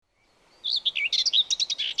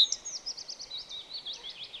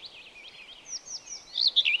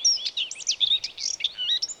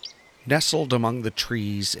Nestled among the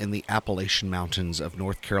trees in the Appalachian Mountains of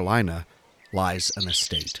North Carolina lies an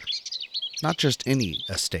estate. Not just any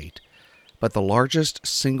estate, but the largest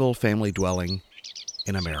single-family dwelling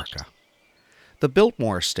in America. The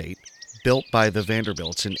Biltmore Estate, built by the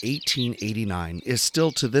Vanderbilts in 1889, is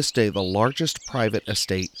still to this day the largest private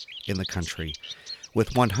estate in the country,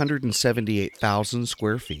 with 178,000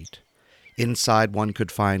 square feet. Inside, one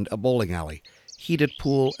could find a bowling alley, heated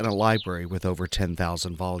pool, and a library with over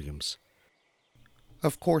 10,000 volumes.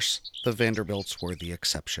 Of course, the Vanderbilts were the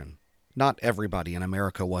exception. Not everybody in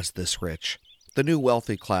America was this rich. The new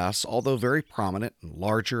wealthy class, although very prominent and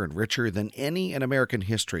larger and richer than any in American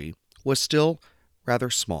history, was still rather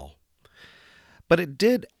small. But it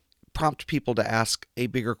did prompt people to ask a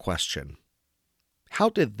bigger question. How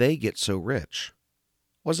did they get so rich?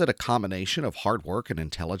 Was it a combination of hard work and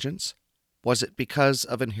intelligence? Was it because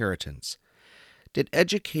of inheritance? Did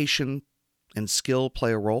education and skill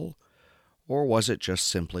play a role? Or was it just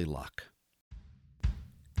simply luck?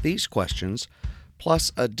 These questions,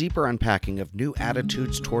 plus a deeper unpacking of new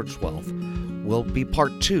attitudes towards wealth, will be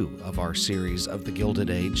part 2 of our series of The Gilded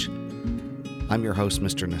Age. I'm your host,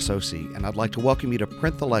 Mr. Nasosi, and I'd like to welcome you to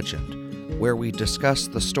Print the Legend, where we discuss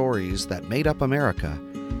the stories that made up America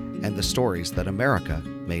and the stories that America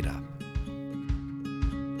made up.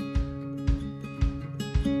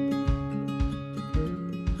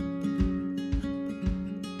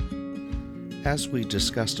 As we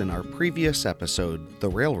discussed in our previous episode, The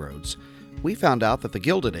Railroads, we found out that the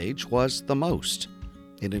Gilded Age was the most.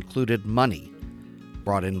 It included money,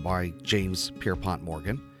 brought in by James Pierpont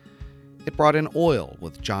Morgan. It brought in oil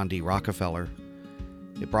with John D. Rockefeller.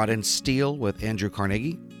 It brought in steel with Andrew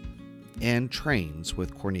Carnegie, and trains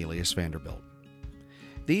with Cornelius Vanderbilt.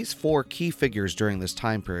 These 4 key figures during this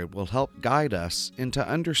time period will help guide us into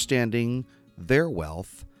understanding their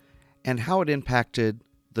wealth and how it impacted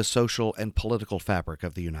the social and political fabric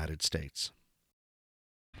of the United States.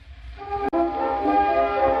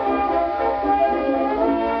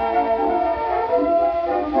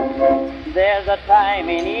 There's a time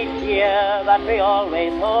in each year that we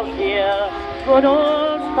always hold dear, good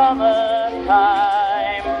old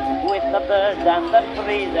summertime, with the birds and the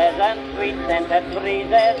breezes and sweet-scented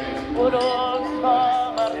breezes, good old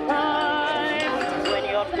summertime, when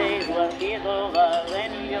your day's work is over,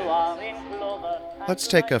 then you are in clover. Let's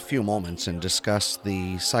take a few moments and discuss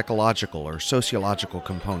the psychological or sociological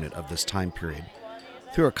component of this time period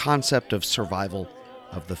through a concept of survival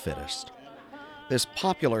of the fittest. This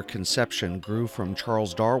popular conception grew from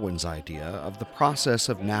Charles Darwin's idea of the process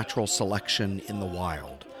of natural selection in the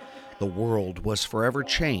wild. The world was forever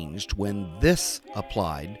changed when this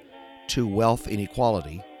applied to wealth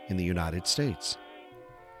inequality in the United States.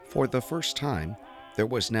 For the first time, there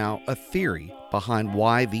was now a theory behind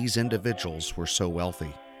why these individuals were so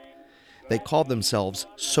wealthy. They called themselves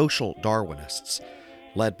social Darwinists,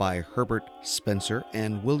 led by Herbert Spencer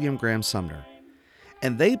and William Graham Sumner.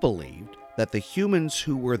 And they believed that the humans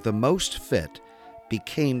who were the most fit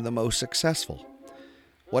became the most successful.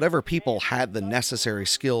 Whatever people had the necessary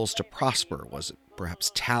skills to prosper, was it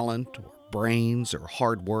perhaps talent or brains or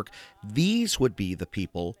hard work, these would be the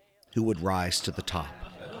people who would rise to the top.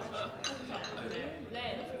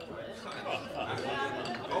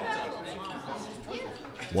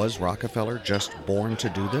 Was Rockefeller just born to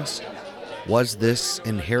do this? Was this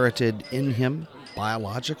inherited in him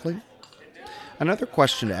biologically? Another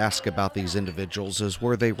question to ask about these individuals is,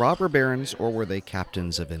 were they robber barons or were they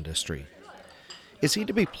captains of industry? Is he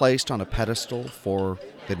to be placed on a pedestal for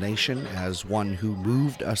the nation as one who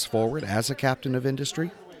moved us forward as a captain of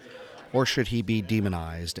industry? Or should he be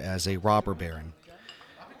demonized as a robber baron?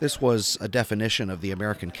 This was a definition of the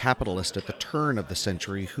American capitalist at the turn of the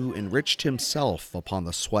century who enriched himself upon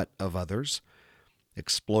the sweat of others,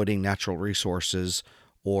 exploiting natural resources,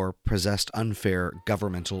 or possessed unfair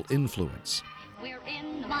governmental influence. We're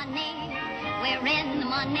in the money, we're in the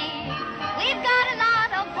money. We've got a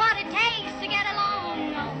lot of what it takes to get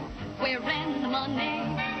along. We're in the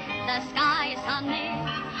money, the sky is sunny.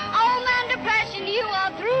 Oh man, depression, you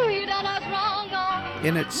are through, you done us wrong. Oh,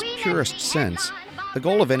 in its purest sense, the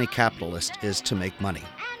goal of any capitalist is to make money.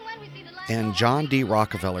 And John D.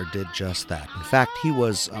 Rockefeller did just that. In fact, he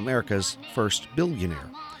was America's first billionaire.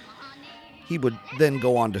 He would then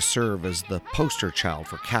go on to serve as the poster child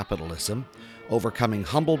for capitalism. Overcoming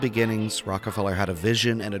humble beginnings, Rockefeller had a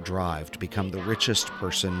vision and a drive to become the richest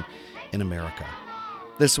person in America.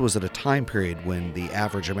 This was at a time period when the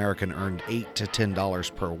average American earned $8 to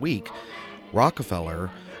 $10 per week. Rockefeller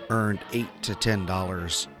earned $8 to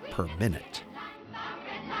 $10 per minute.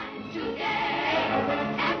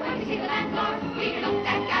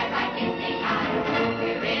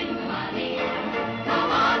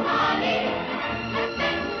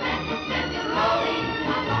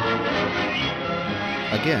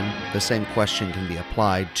 Again, the same question can be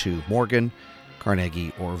applied to Morgan,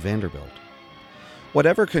 Carnegie, or Vanderbilt.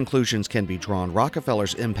 Whatever conclusions can be drawn,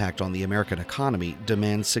 Rockefeller's impact on the American economy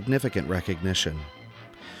demands significant recognition.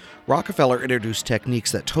 Rockefeller introduced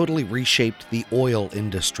techniques that totally reshaped the oil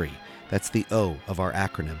industry. That's the O of our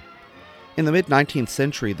acronym. In the mid-19th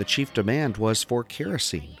century, the chief demand was for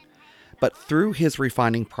kerosene. But through his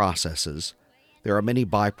refining processes, there are many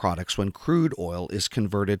byproducts when crude oil is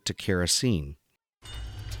converted to kerosene.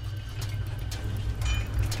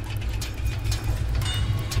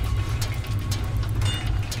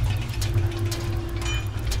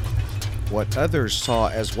 What others saw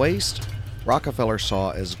as waste, Rockefeller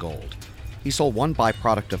saw as gold. He sold one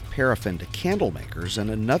byproduct of paraffin to candle makers and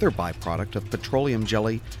another byproduct of petroleum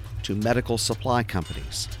jelly to medical supply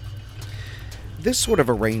companies. This sort of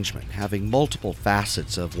arrangement, having multiple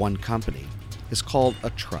facets of one company, is called a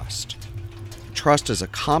trust. A trust is a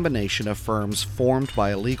combination of firms formed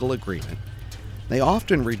by a legal agreement. They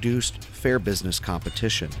often reduced fair business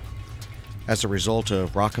competition. As a result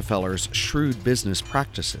of Rockefeller's shrewd business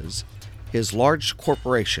practices, his large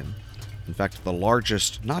corporation, in fact the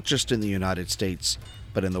largest not just in the United States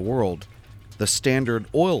but in the world, the Standard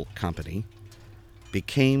Oil Company,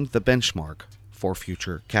 became the benchmark for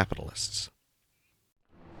future capitalists.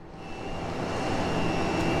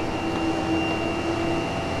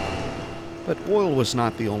 But oil was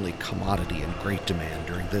not the only commodity in great demand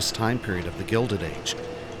during this time period of the Gilded Age.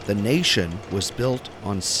 The nation was built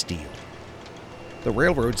on steel. The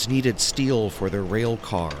railroads needed steel for their rail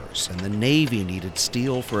cars, and the Navy needed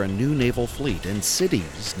steel for a new naval fleet, and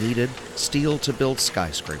cities needed steel to build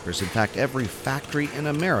skyscrapers. In fact, every factory in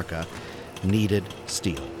America needed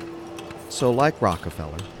steel. So like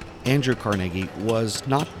Rockefeller, Andrew Carnegie was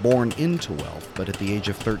not born into wealth, but at the age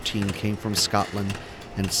of 13 came from Scotland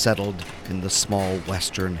and settled in the small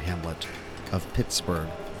western hamlet of Pittsburgh,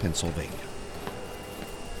 Pennsylvania.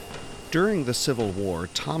 During the Civil War,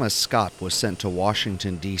 Thomas Scott was sent to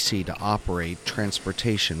Washington, D.C. to operate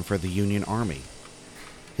transportation for the Union Army.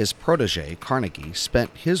 His protege, Carnegie, spent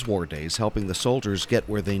his war days helping the soldiers get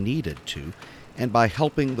where they needed to, and by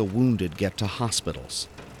helping the wounded get to hospitals.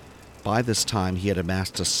 By this time, he had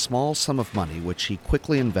amassed a small sum of money, which he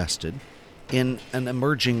quickly invested in an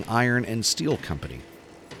emerging iron and steel company.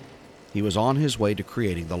 He was on his way to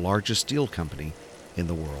creating the largest steel company in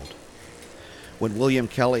the world. When William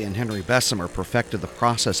Kelly and Henry Bessemer perfected the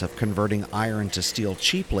process of converting iron to steel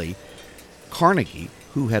cheaply, Carnegie,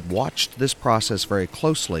 who had watched this process very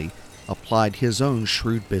closely, applied his own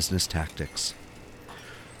shrewd business tactics.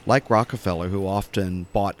 Like Rockefeller, who often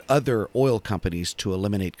bought other oil companies to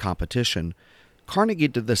eliminate competition, Carnegie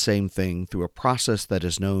did the same thing through a process that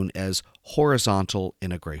is known as horizontal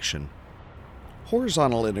integration.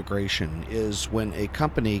 Horizontal integration is when a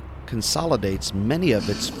company consolidates many of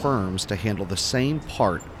its firms to handle the same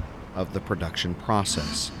part of the production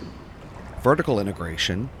process. Vertical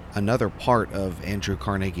integration, another part of Andrew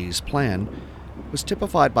Carnegie's plan, was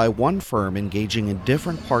typified by one firm engaging in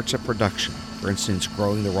different parts of production, for instance,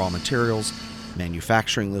 growing the raw materials,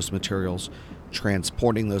 manufacturing those materials,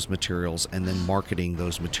 transporting those materials, and then marketing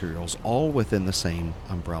those materials, all within the same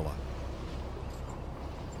umbrella.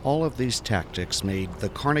 All of these tactics made the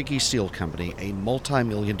Carnegie Steel Company a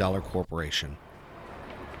multi-million-dollar corporation.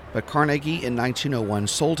 But Carnegie in 1901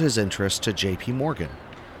 sold his interest to J.P. Morgan,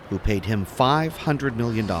 who paid him $500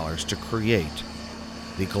 million to create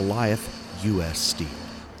the Goliath U.S. Steel.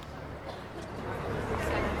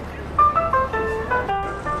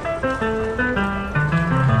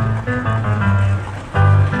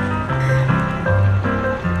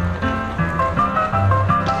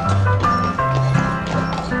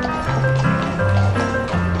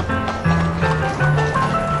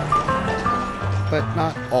 But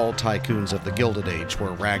not all tycoons of the Gilded Age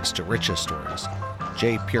were rags to riches stories.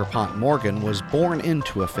 J. Pierpont Morgan was born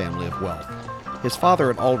into a family of wealth. His father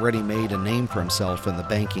had already made a name for himself in the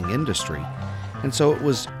banking industry, and so it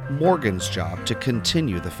was Morgan's job to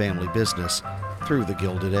continue the family business through the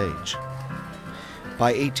Gilded Age.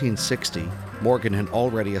 By 1860, Morgan had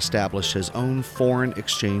already established his own foreign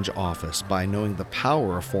exchange office by knowing the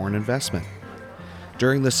power of foreign investment.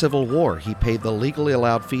 During the Civil War, he paid the legally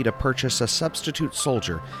allowed fee to purchase a substitute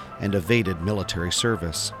soldier and evaded military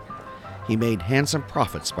service. He made handsome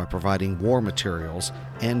profits by providing war materials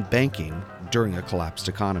and banking during a collapsed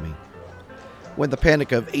economy. When the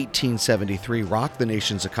Panic of 1873 rocked the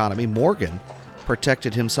nation's economy, Morgan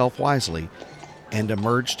protected himself wisely and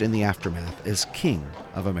emerged in the aftermath as king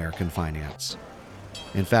of American finance.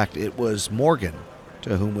 In fact, it was Morgan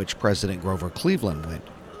to whom which President Grover Cleveland went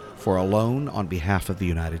for a loan on behalf of the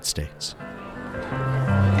United States.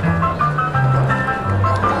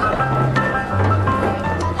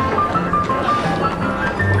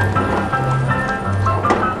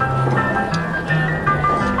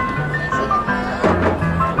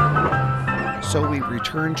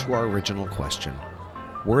 to our original question.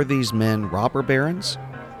 Were these men robber barons,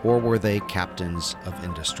 or were they captains of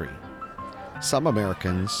industry? Some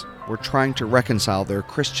Americans were trying to reconcile their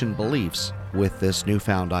Christian beliefs with this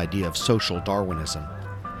newfound idea of social Darwinism.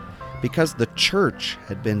 Because the church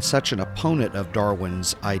had been such an opponent of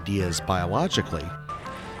Darwin's ideas biologically,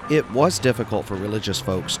 it was difficult for religious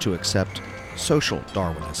folks to accept social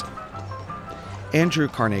Darwinism. Andrew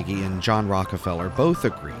Carnegie and John Rockefeller both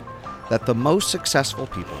agreed that the most successful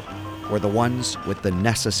people were the ones with the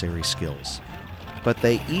necessary skills, but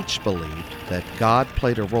they each believed that God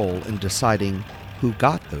played a role in deciding who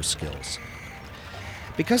got those skills.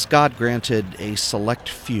 Because God granted a select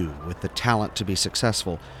few with the talent to be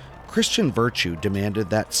successful, Christian virtue demanded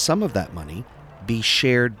that some of that money be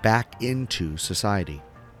shared back into society.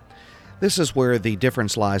 This is where the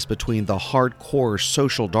difference lies between the hardcore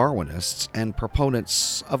social Darwinists and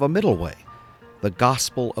proponents of a middle way, the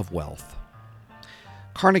gospel of wealth.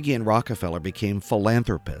 Carnegie and Rockefeller became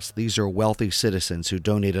philanthropists. These are wealthy citizens who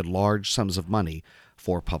donated large sums of money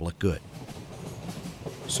for public good.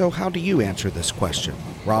 So how do you answer this question,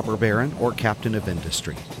 robber baron or captain of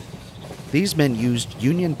industry? These men used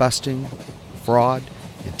union busting, fraud,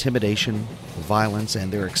 intimidation, violence,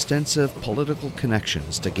 and their extensive political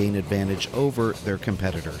connections to gain advantage over their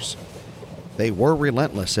competitors. They were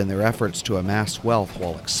relentless in their efforts to amass wealth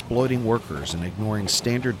while exploiting workers and ignoring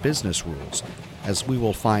standard business rules, as we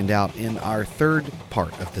will find out in our third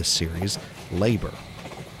part of this series, labor.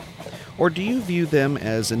 Or do you view them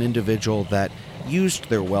as an individual that used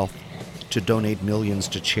their wealth to donate millions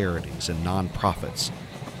to charities and nonprofits?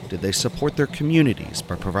 Did they support their communities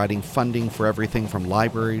by providing funding for everything from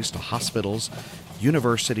libraries to hospitals,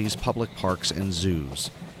 universities, public parks, and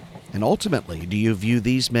zoos? And ultimately, do you view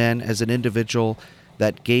these men as an individual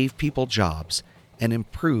that gave people jobs and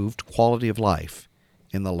improved quality of life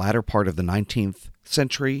in the latter part of the 19th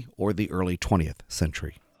century or the early 20th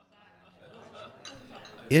century?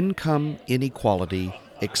 Income inequality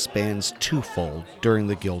expands twofold during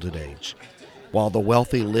the Gilded Age. While the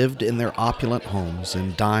wealthy lived in their opulent homes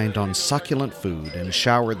and dined on succulent food and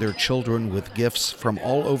showered their children with gifts from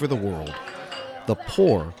all over the world, the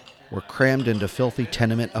poor were crammed into filthy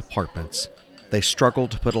tenement apartments. They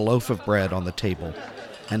struggled to put a loaf of bread on the table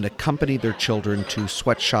and accompanied their children to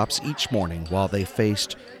sweatshops each morning while they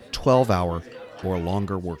faced 12-hour or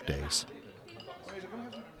longer workdays.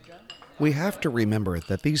 We have to remember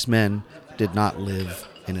that these men did not live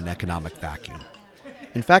in an economic vacuum.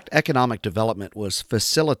 In fact, economic development was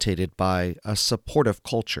facilitated by a supportive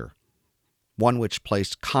culture, one which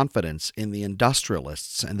placed confidence in the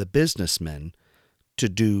industrialists and the businessmen to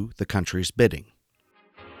do the country's bidding.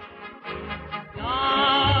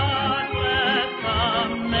 God bless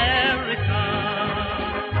America,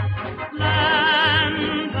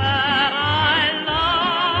 land that I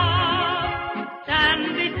love,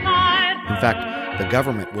 stand beside In fact, the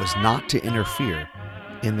government was not to interfere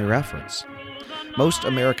in their efforts. Most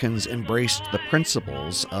Americans embraced the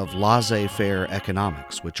principles of laissez-faire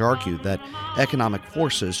economics, which argued that economic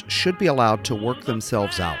forces should be allowed to work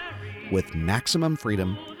themselves out with maximum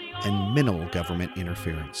freedom and minimal government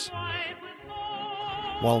interference.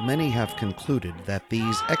 While many have concluded that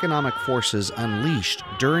these economic forces unleashed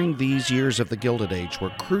during these years of the Gilded Age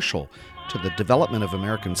were crucial to the development of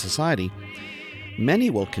American society, many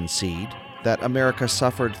will concede that America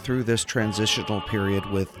suffered through this transitional period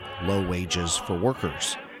with low wages for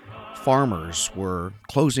workers. Farmers were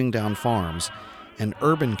closing down farms, and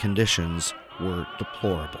urban conditions were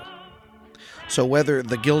deplorable. So whether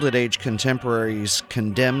the Gilded Age contemporaries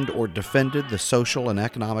condemned or defended the social and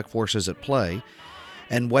economic forces at play,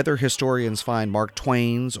 and whether historians find Mark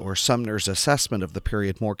Twain's or Sumner's assessment of the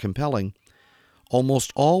period more compelling,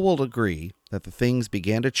 almost all will agree that the things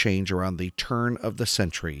began to change around the turn of the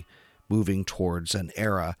century, moving towards an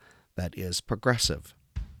era that is progressive.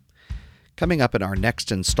 Coming up in our next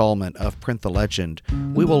installment of Print the Legend,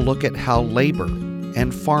 we will look at how labor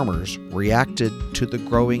and farmers reacted to the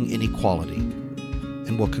growing inequality,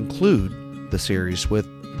 and we'll conclude the series with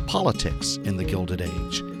politics in the Gilded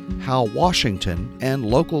Age, how Washington and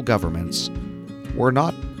local governments were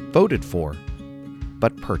not voted for,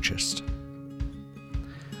 but purchased.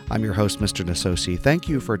 I'm your host, Mr. Nasosi. Thank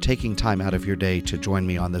you for taking time out of your day to join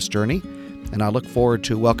me on this journey, and I look forward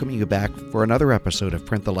to welcoming you back for another episode of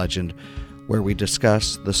Print the Legend, where we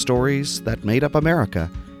discuss the stories that made up America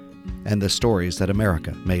and the stories that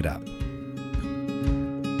America made up.